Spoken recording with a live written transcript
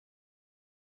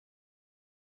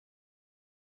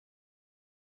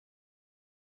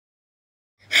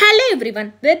everyone,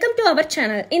 welcome to our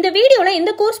channel. இந்த வீடியோல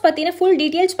இந்த கோர்ஸ் பத்தின full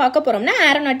details பார்க்க போறோம்னா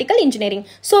Aeronautical Engineering.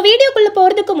 So வீடியோக்குள்ள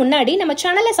போறதுக்கு முன்னாடி நம்ம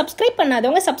சேனலை subscribe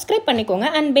பண்ணாதவங்க subscribe பண்ணிக்கோங்க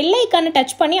and bell icon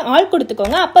touch பண்ணி all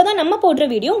கொடுத்துக்கோங்க. அப்பதான் நம்ம போடுற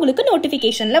வீடியோ உங்களுக்கு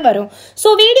நோட்டிஃபிகேஷன்ல வரும்.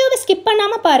 So வீடியோவை skip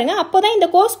பண்ணாம பாருங்க. அப்பதான் இந்த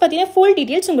கோர்ஸ் பத்தின full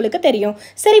details உங்களுக்கு தெரியும்.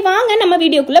 சரி வாங்க நம்ம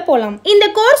வீடியோக்குள்ள போலாம். இந்த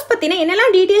கோர்ஸ் பத்தின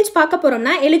என்னெல்லாம் details பார்க்க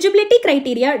போறோம்னா Eligibility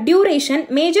Criteria, Duration,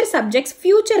 Major Subjects,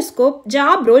 Future Scope,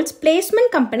 Job Roles, Placement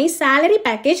Company, Salary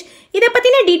Package இத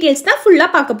பத்தின டீடைல்ஸ் தான் ஃபுல்லா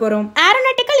பார்க்க போறோம்.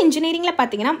 ஏரோநாட்டிக்கல் இன்ஜினியரிங்ல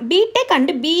பாத்தீங்கன்னா B.Tech and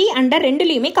B.E under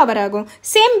ரெண்டுலயுமே cover ஆகும்.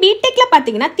 சேம் B.Techல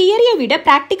பாத்தீங்கன்னா தியரியை விட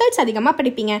பிராக்டிகல்ஸ் அதிகமா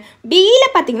படிப்பீங்க. B.E ல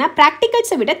பாத்தீங்கன்னா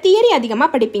பிராக்டிகல்ஸை விட தியரி அதிகமா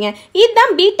படிப்பீங்க.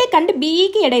 இதுதான் B.Tech and B.E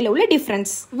க்கு இடையில உள்ள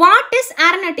difference. What is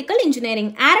aeronautical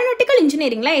engineering? Aeronautical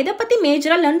இன்ஜினியரிங்ல எதை பத்தி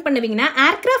மேஜரா learn பண்ணுவீங்கன்னா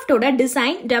ஏர்கிராஃப்டோட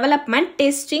design, development,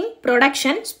 testing,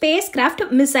 production, space craft,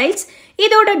 missiles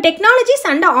இதோட டெக்னாலஜிஸ்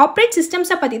அண்ட் ஆப்ரேட்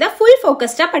சிஸ்டம்ஸை பத்தி தான் ஃபுல்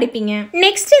ஃபோக்கஸ்டா படிப்பீங்க.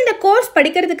 நெக்ஸ்ட் இந்த கோர்ஸ்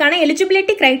படிக்கிறதுக்கான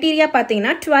எலிஜிபிலிட்டி கிரைட்டீரியா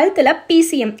பார்த்தீங்கன்னா 12th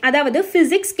PCM அதாவது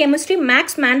பிசிக்ஸ், கெமிஸ்ட்ரி,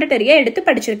 மேக்ஸ் மேண்டட்டரியா எடுத்து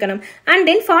படிச்சிருக்கணும். And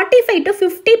then 45 to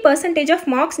 50% of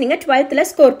marks நீங்க 12th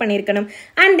ஸ்கோர் பண்ணிருக்கணும்.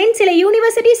 அண்ட் தென் சில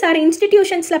யூனிவர்சிட்டிஸ் ஆர்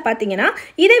இன்ஸ்டிடியூஷன்ஸ்ல பாத்தீங்கன்னா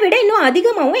இதை விட இன்னும்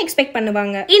அதிகமாகவும் எக்ஸ்பெக்ட்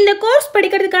பண்ணுவாங்க. இந்த கோர்ஸ்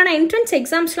படிக்கிறதுக்கான என்ட்ரன்ஸ்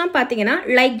எக்ஸாம்ஸ்லாம் பாத்தீங்கன்னா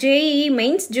like JEE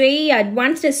mains, JEE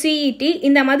advanced, CET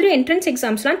இந்த மாதிரி entrance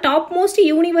எக்ஸாம்ஸ்லாம் top most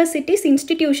universities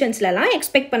இன்ஸ்டிடியூஷன்ஸ்லாம்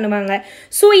expect பண்ணுவாங்க.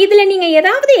 ஸோ இதில் நீங்கள்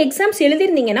ஏதாவது எக்ஸாம்ஸ்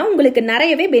எழுதிருந்தீங்கன்னா உங்களுக்கு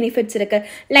நிறையவே பெனிஃபிட்ஸ் இருக்கு.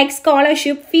 லைக்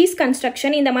ஸ்காலர்ஷிப், ஃபீஸ்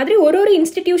கன்ஸ்ட்ரக்ஷன் இந்த மாதிரி ஒரு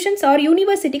இன்ஸ்டிடியூஷன்ஸ் ஆர்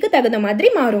யூனிவர்சிட்டிக்கு தகுந்த மாதிரி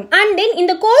மாறும். அண்ட் தென்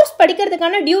இந்த கோர்ஸ்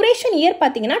படிக்கிறதுக்கான டியூரேஷன் இயர்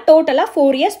பார்த்தீங்கன்னா டோட்டலாக 4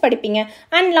 years படிப்பீங்க.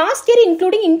 அண்ட் லாஸ்ட் இயர்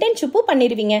இன்க்ளூடிங் இன்டர்ன்ஷிப்பும்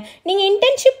பண்ணிடுவீங்க. நீங்கள்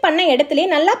இன்டர்ன்ஷிப் பண்ண இடத்துல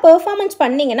நல்லா பெர்ஃபார்மன்ஸ்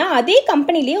பண்ணீங்கன்னா அதே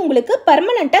கம்பெனிலேயே உங்களுக்கு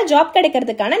பர்மனெண்ட்டாக ஜாப்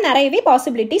கிடைக்கிறதுக்கான நிறையவே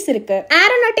பாசிபிலிட்டிஸ் இருக்கு.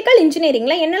 ஏரோநாட்டிக்கல்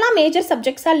இன்ஜினியரிங்ல என்னெல்லாம் major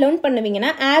சப்ஜெக்ட்ஸாக learn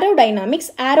பண்ணுவீங்கன்னா aerodynamics,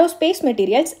 aerospace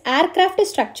materials, aircraft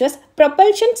structures,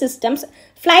 propulsion systems,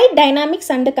 flight dynamics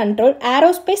and control,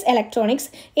 aerospace electronics,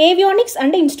 avionics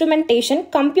and instrumentation,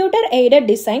 computer aided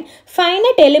design,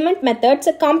 finite element methods,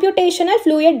 computational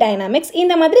fluid dynamics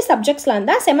இந்த மாதிரி சப்ஜெக்ட்ஸ்லாம்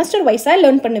தான் செமஸ்டர் வைஸா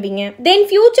லேர்ன் பண்ணுவீங்க. தென்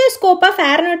future scope of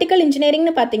aeronautical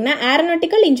இன்ஜினியரிங்னு பார்த்தீங்கன்னா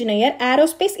aeronautical engineer,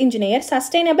 aerospace engineer,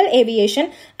 sustainable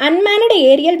aviation, அன்மேனட்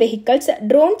Ariel vehicles,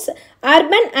 drones,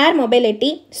 urban air mobility,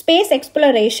 space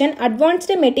exploration,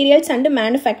 advanced materials and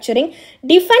manufacturing,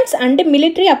 defense and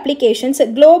military applications,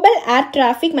 global air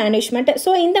traffic management.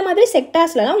 So இந்த மாதிரி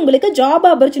செக்டார்ஸ்லாம் உங்களுக்கு job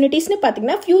ஆப்பர்ச்சுனிட்டிஸ்னு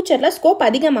பார்த்தீங்கன்னா ஃபியூச்சர்ல scope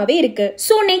அதிகமாகவே இருக்கு.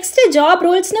 So next job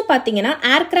ரோல்ஸ்னு பார்த்தீங்கன்னா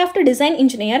aircraft design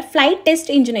engineer, flight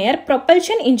test engineer,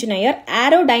 propulsion engineer,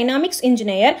 aerodynamics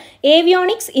engineer,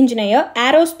 avionics engineer,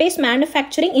 aerospace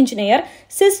manufacturing engineer,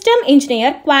 system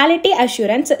engineer, quality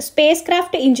assurance, space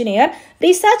craft engineer,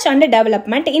 research and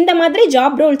development இந்த மாதிரி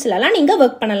ஜாப் ரோல்ஸ்லாம் நீங்க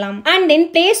work பண்ணலாம். And then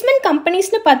placement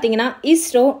கம்பெனிஸ்னு பாத்தீங்கன்னா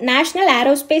ISRO, national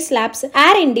aerospace labs,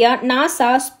 ஏர் India, NASA,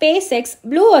 space X,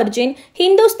 blue origin,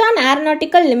 Hindustan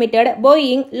aeronautical limited,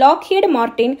 Boeing, Lockheed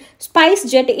Martin, spice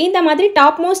jet இந்த மாதிரி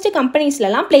top most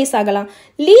கம்பெனிஸ்லாம் place ஆகலாம்.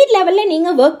 Lead லெவல்ல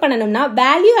நீங்க ஒர்க் பண்ணணும்னா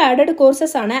வேல்யூ ஆடட்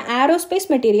கோர்சஸ் ஆன aerospace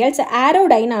materials,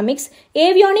 aerodynamics,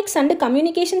 avionics and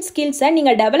communication ஸ்கில்ஸை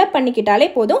நீங்க develop பண்ணிக்கிட்டாலே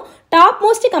போதும். Top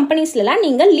most கம்பெனிஸ்லாம்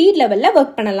நீங்க லீட் லெவல்ல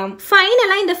ஒர்க் பண்ணலாம்.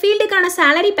 ஃபைனலா இந்த ஃபீல்டுக்கான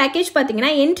salary பேக்கேஜ் பாத்தீங்கன்னா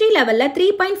என்ட்ரி லெவல்ல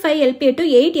 3.5 LPA to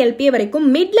 8 LPA வரைக்கும்,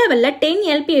 மிட் லெவல்ல 10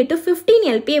 LPA to 15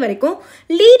 LPA வரைக்கும்,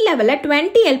 லீட் லெவல்ல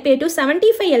 20 LPA to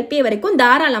 75 LPA வரைக்கும்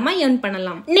தாராளமா earn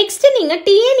பண்ணலாம். நெக்ஸ்ட் நீங்க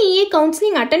TNEA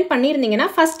கவுன்சிலிங் அட்டெண்ட் பண்ணிருந்தீங்கன்னா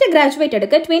ஃபர்ஸ்ட்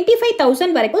கிராஜுவேட்டடுக்கு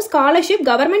 25,000 வரைக்கும் ஸ்காலர்ஷிப்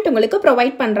கவர்மெண்ட் உங்களுக்கு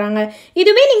ப்ரொவைட் பண்றாங்க.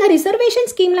 இதுவே நீங்க ரிசர்வேஷன்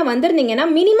ஸ்கீம்ல வந்திருந்தீங்கன்னா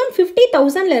மினிமம்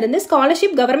 50,000ல இருந்து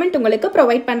ஸ்காலர்ஷிப் கவர்மெண்ட் உங்களுக்கு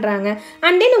ப்ரொவைட் பண்றாங்க.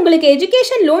 அண்ட் தென் உங்களுக்கு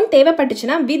எஜுகேஷன் லோன்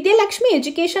தேவைப்பட்டுச்சுன்னா Vidyalakshmi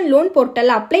education loan portal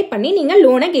apply பண்ணி நீங்க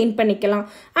லோனை கெயின் பண்ணிக்கலாம்.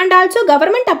 அண்ட் ஆல்சோ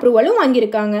கவர்மெண்ட் அப்ரூவலும்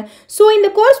வாங்கியிருக்காங்க. ஸோ இந்த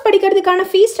கோர்ஸ் படிக்கிறதுக்கான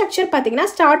ஃபீஸ் ஸ்ட்ரக்சர் பார்த்தீங்கன்னா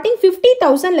ஸ்டார்டிங்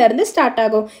 50,000ல இருந்து ஸ்டார்ட்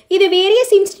ஆகும். இது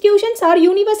வேரியஸ் இன்ஸ்டிடியூஷன்ஸ் ஆர்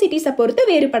யூனிவர்சிட்டிஸை பொறுத்து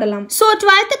வேறுபடலாம். ஸோ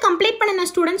 12th கம்ப்ளீட் பண்ணின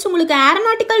ஸ்டூடெண்ட்ஸ் உங்களுக்கு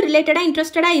ஏரோநாட்டிக்கல் ரிலேட்டடா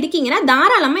இன்ட்ரெஸ்டடா இருக்கீங்கன்னா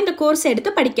தாராளமா இந்த கோர்ஸ்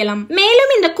எடுத்து படிக்கலாம்.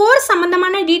 மேலும் இந்த கோர்ஸ்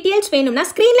சம்பந்தமான டீடைல்ஸ் வேணும்னா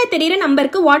ஸ்கிரீன்ல தெரியுற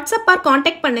நம்பருக்கு வாட்ஸ்அப் ஆர்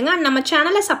கான்டாக்ட் பண்ணுங்க. நம்ம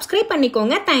சேனலை சப்ஸ்கிரைப்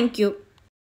பண்ணிக்கோங்க. தேங்க்யூ.